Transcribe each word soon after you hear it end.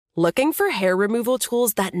Looking for hair removal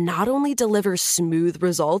tools that not only deliver smooth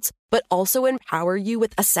results, but also empower you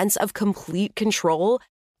with a sense of complete control?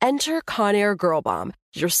 Enter Conair Girl Bomb,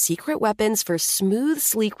 your secret weapons for smooth,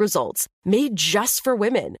 sleek results, made just for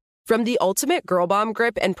women. From the ultimate Girl Bomb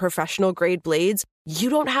grip and professional-grade blades, you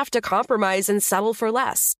don't have to compromise and settle for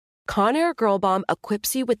less. Conair Girl Bomb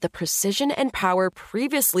equips you with the precision and power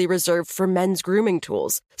previously reserved for men's grooming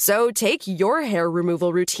tools. So take your hair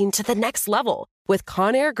removal routine to the next level with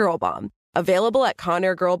Conair Girl Bomb. Available at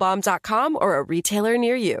ConairGirlBomb.com or a retailer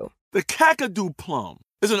near you. The Kakadu plum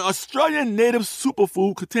is an Australian native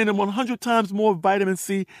superfood containing 100 times more vitamin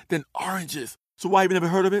C than oranges. So why have you never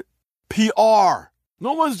heard of it? PR.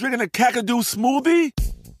 No one's drinking a Kakadu smoothie?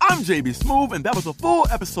 I'm JB Smoove, and that was a full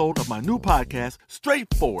episode of my new podcast,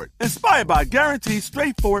 Straightforward, inspired by guaranteed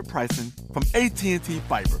straightforward pricing from AT&T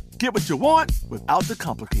Fiber. Get what you want without the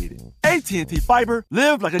complicated. AT&T Fiber,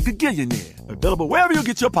 live like a gigillionaire. Available wherever you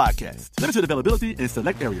get your podcasts. Limited availability in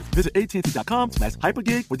select areas. Visit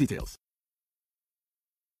AT&T.com/hypergig for details.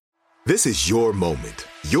 This is your moment,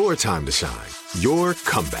 your time to shine, your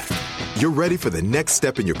comeback. You're ready for the next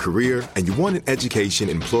step in your career, and you want an education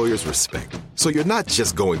employers respect. So you're not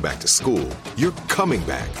just going back to school, you're coming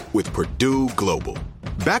back with Purdue Global.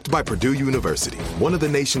 Backed by Purdue University, one of the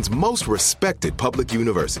nation's most respected public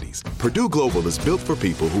universities, Purdue Global is built for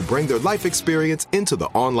people who bring their life experience into the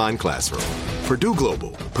online classroom. Purdue Global,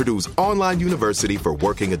 Purdue's online university for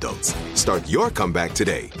working adults. Start your comeback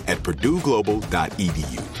today at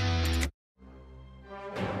purdueglobal.edu.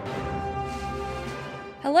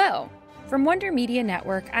 Hello. From Wonder Media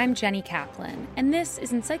Network, I'm Jenny Kaplan, and this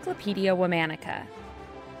is Encyclopedia Womanica.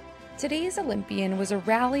 Today's Olympian was a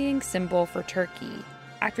rallying symbol for Turkey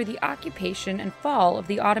after the occupation and fall of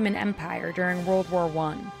the Ottoman Empire during World War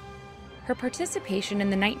I. Her participation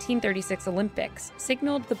in the 1936 Olympics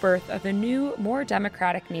signaled the birth of a new, more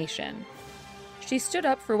democratic nation. She stood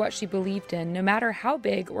up for what she believed in, no matter how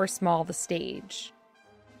big or small the stage.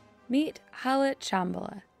 Meet Halit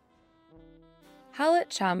Çambel. Halit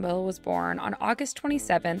Çambel was born on August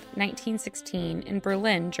 27, 1916, in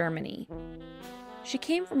Berlin, Germany. She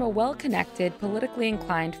came from a well-connected, politically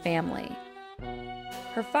inclined family.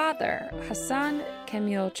 Her father, Hasan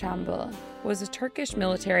Kemal Çambel, was a Turkish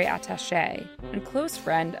military attaché and close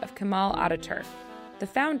friend of Kemal Ataturk, the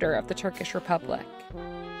founder of the Turkish Republic.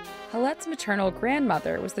 Halit's maternal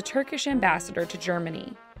grandmother was the Turkish ambassador to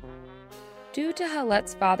Germany. Due to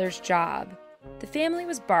Halit's father's job, the family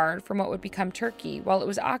was barred from what would become Turkey while it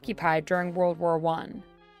was occupied during World War I.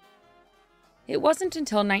 It wasn't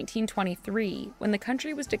until 1923, when the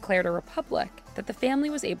country was declared a republic, that the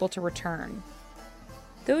family was able to return.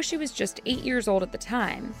 Though she was just 8 years old at the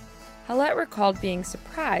time, Halit recalled being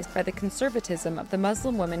surprised by the conservatism of the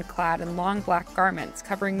Muslim women clad in long black garments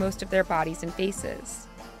covering most of their bodies and faces.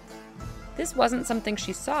 This wasn't something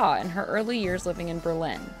she saw in her early years living in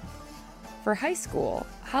Berlin. For high school,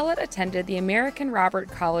 Halit attended the American Robert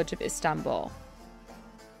College of Istanbul.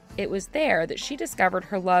 It was there that she discovered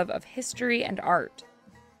her love of history and art,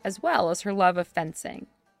 as well as her love of fencing.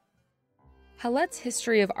 Halit's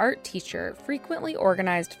history of art teacher frequently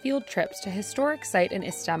organized field trips to historic sites in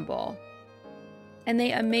Istanbul. And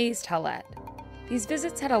they amazed Halit. These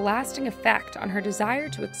visits had a lasting effect on her desire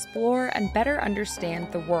to explore and better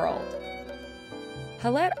understand the world.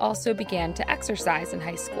 Halit also began to exercise in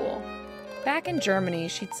high school. Back in Germany,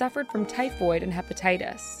 she'd suffered from typhoid and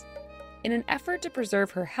hepatitis. In an effort to preserve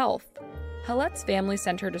her health, Halit's family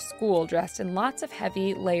sent her to school dressed in lots of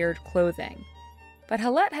heavy, layered clothing. But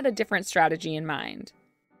Halit had a different strategy in mind.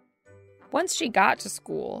 Once she got to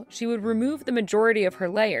school, she would remove the majority of her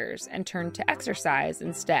layers and turn to exercise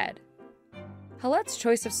instead. Halit's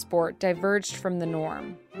choice of sport diverged from the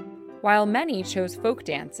norm. While many chose folk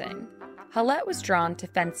dancing, Halit was drawn to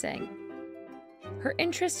fencing. Her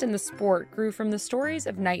interest in the sport grew from the stories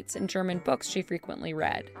of knights in German books she frequently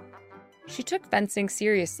read. She took fencing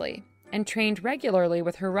seriously and trained regularly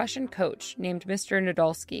with her Russian coach named Mr.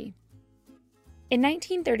 Nadolsky. In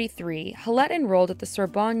 1933, Halit enrolled at the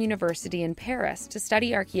Sorbonne University in Paris to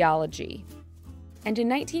study archaeology. And in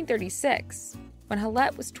 1936, when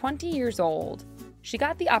Halit was 20 years old, she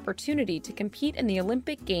got the opportunity to compete in the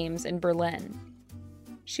Olympic Games in Berlin.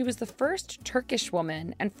 She was the first Turkish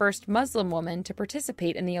woman and first Muslim woman to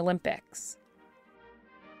participate in the Olympics.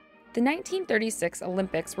 The 1936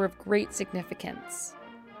 Olympics were of great significance.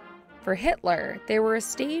 For Hitler, they were a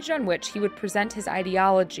stage on which he would present his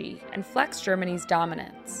ideology and flex Germany's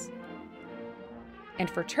dominance. And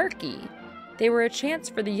for Turkey, they were a chance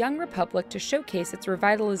for the young republic to showcase its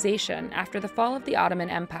revitalization after the fall of the Ottoman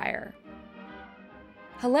Empire.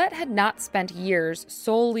 Halit had not spent years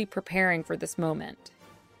solely preparing for this moment.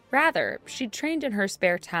 Rather, she'd trained in her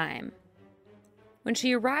spare time. When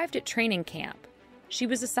she arrived at training camp, she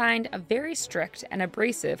was assigned a very strict and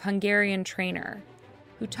abrasive Hungarian trainer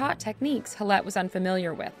who taught techniques Hallett was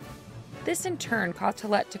unfamiliar with. This in turn caused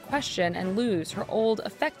Hallett to question and lose her old,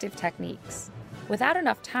 effective techniques, without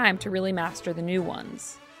enough time to really master the new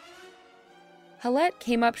ones. Hallett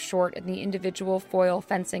came up short in the individual foil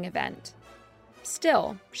fencing event.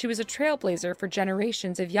 Still, she was a trailblazer for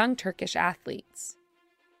generations of young Turkish athletes.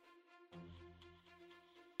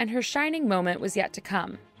 And her shining moment was yet to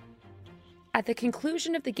come. At the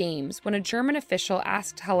conclusion of the Games, when a German official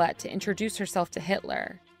asked Hallett to introduce herself to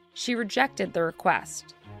Hitler, she rejected the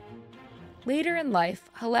request. Later in life,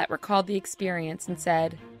 Hallett recalled the experience and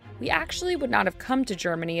said, "We actually would not have come to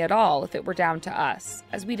Germany at all if it were down to us,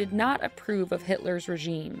 as we did not approve of Hitler's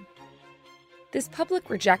regime." This public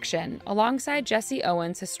rejection, alongside Jesse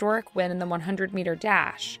Owens' historic win in the 100-meter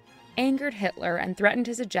dash, angered Hitler and threatened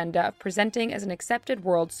his agenda of presenting as an accepted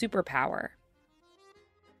world superpower.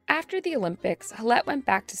 After the Olympics, Hallett went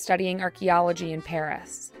back to studying archaeology in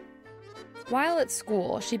Paris. While at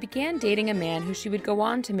school, she began dating a man who she would go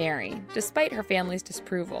on to marry, despite her family's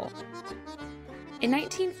disapproval. In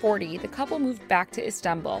 1940, the couple moved back to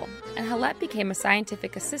Istanbul, and Hallett became a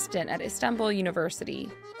scientific assistant at Istanbul University.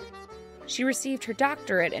 She received her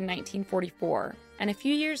doctorate in 1944, and a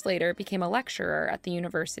few years later became a lecturer at the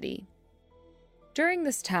university. During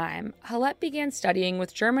this time, Hallett began studying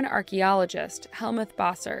with German archaeologist Helmuth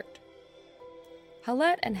Bossert.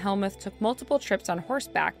 Hallett and Helmuth took multiple trips on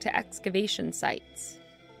horseback to excavation sites.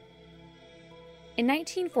 In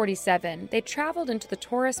 1947, they traveled into the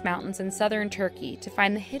Taurus Mountains in southern Turkey to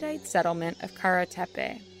find the Hittite settlement of Kara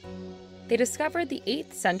Tepe. They discovered the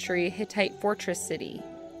 8th century Hittite fortress city,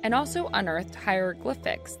 and also unearthed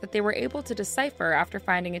hieroglyphics that they were able to decipher after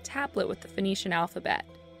finding a tablet with the Phoenician alphabet.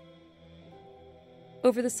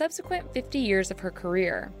 Over the subsequent 50 years of her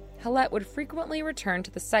career, Hallett would frequently return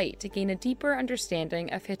to the site to gain a deeper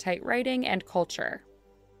understanding of Hittite writing and culture.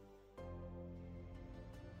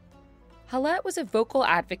 Hallett was a vocal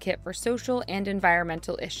advocate for social and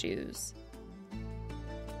environmental issues.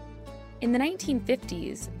 In the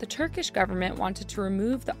 1950s, the Turkish government wanted to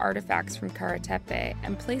remove the artifacts from Kara Tepe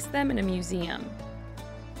and place them in a museum.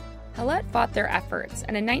 Hallett fought their efforts,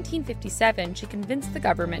 and in 1957 she convinced the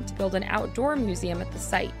government to build an outdoor museum at the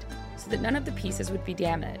site so that none of the pieces would be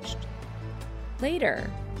damaged. Later,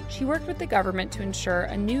 she worked with the government to ensure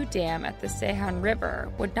a new dam at the Seyhan River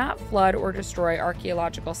would not flood or destroy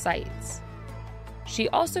archaeological sites. She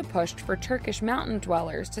also pushed for Turkish mountain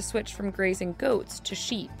dwellers to switch from grazing goats to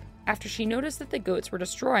sheep after she noticed that the goats were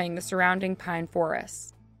destroying the surrounding pine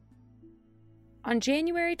forests. On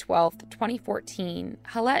January 12, 2014,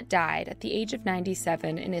 Hallett died at the age of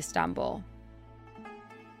 97 in Istanbul.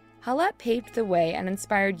 Hallett paved the way and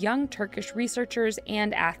inspired young Turkish researchers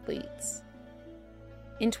and athletes.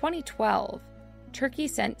 In 2012, Turkey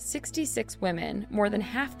sent 66 women, more than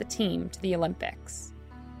half the team, to the Olympics.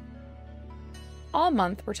 All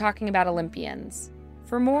month, we're talking about Olympians.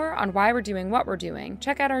 For more on why we're doing what we're doing,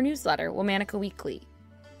 check out our newsletter, Womanica Weekly.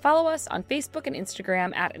 Follow us on Facebook and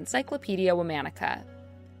Instagram at Encyclopedia Womanica.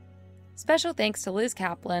 Special thanks to Liz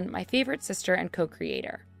Kaplan, my favorite sister and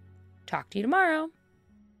co-creator. Talk to you tomorrow.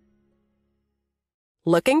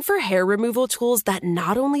 Looking for hair removal tools that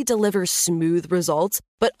not only deliver smooth results,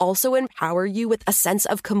 but also empower you with a sense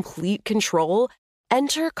of complete control?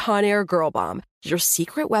 Enter Conair Girl Bomb, your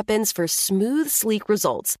secret weapons for smooth, sleek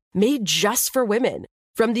results, made just for women.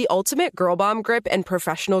 From the ultimate Girl Bomb grip and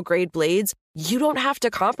professional-grade blades, you don't have to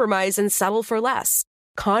compromise and settle for less.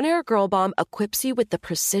 Conair Girl Bomb equips you with the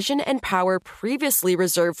precision and power previously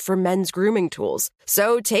reserved for men's grooming tools.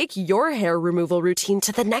 So take your hair removal routine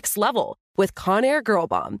to the next level with Conair Girl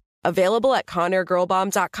Bomb. Available at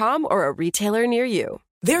ConairGirlBomb.com or a retailer near you.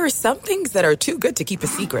 There are some things that are too good to keep a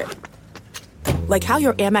secret. Like how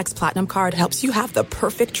your Amex Platinum card helps you have the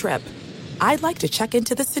perfect trip. I'd like to check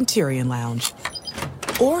into the Centurion Lounge.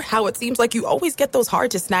 Or how it seems like you always get those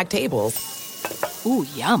hard-to-snag tables. Ooh,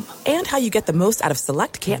 yum. And how you get the most out of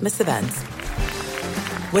select can't-miss events.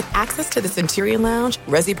 With access to the Centurion Lounge,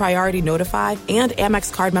 Resi Priority Notify, and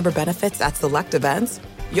Amex card member benefits at select events,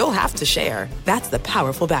 you'll have to share. That's the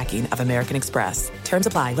powerful backing of American Express. Terms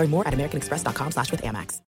apply. Learn more at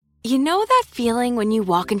americanexpress.com/withAmex. You know that feeling when you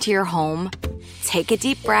walk into your home, take a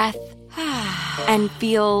deep breath, and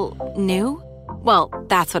feel new? Well,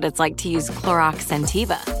 that's what it's like to use Clorox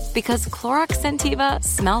Scentiva. Because Clorox Scentiva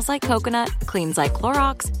smells like coconut, cleans like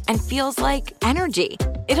Clorox, and feels like energy.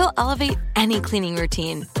 It'll elevate any cleaning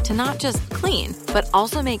routine to not just clean, but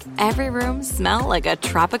also make every room smell like a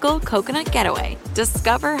tropical coconut getaway.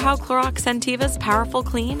 Discover how Clorox Scentiva's powerful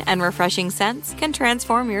clean and refreshing scents can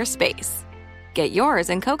transform your space. Get yours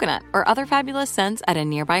in coconut or other fabulous scents at a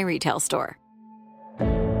nearby retail store.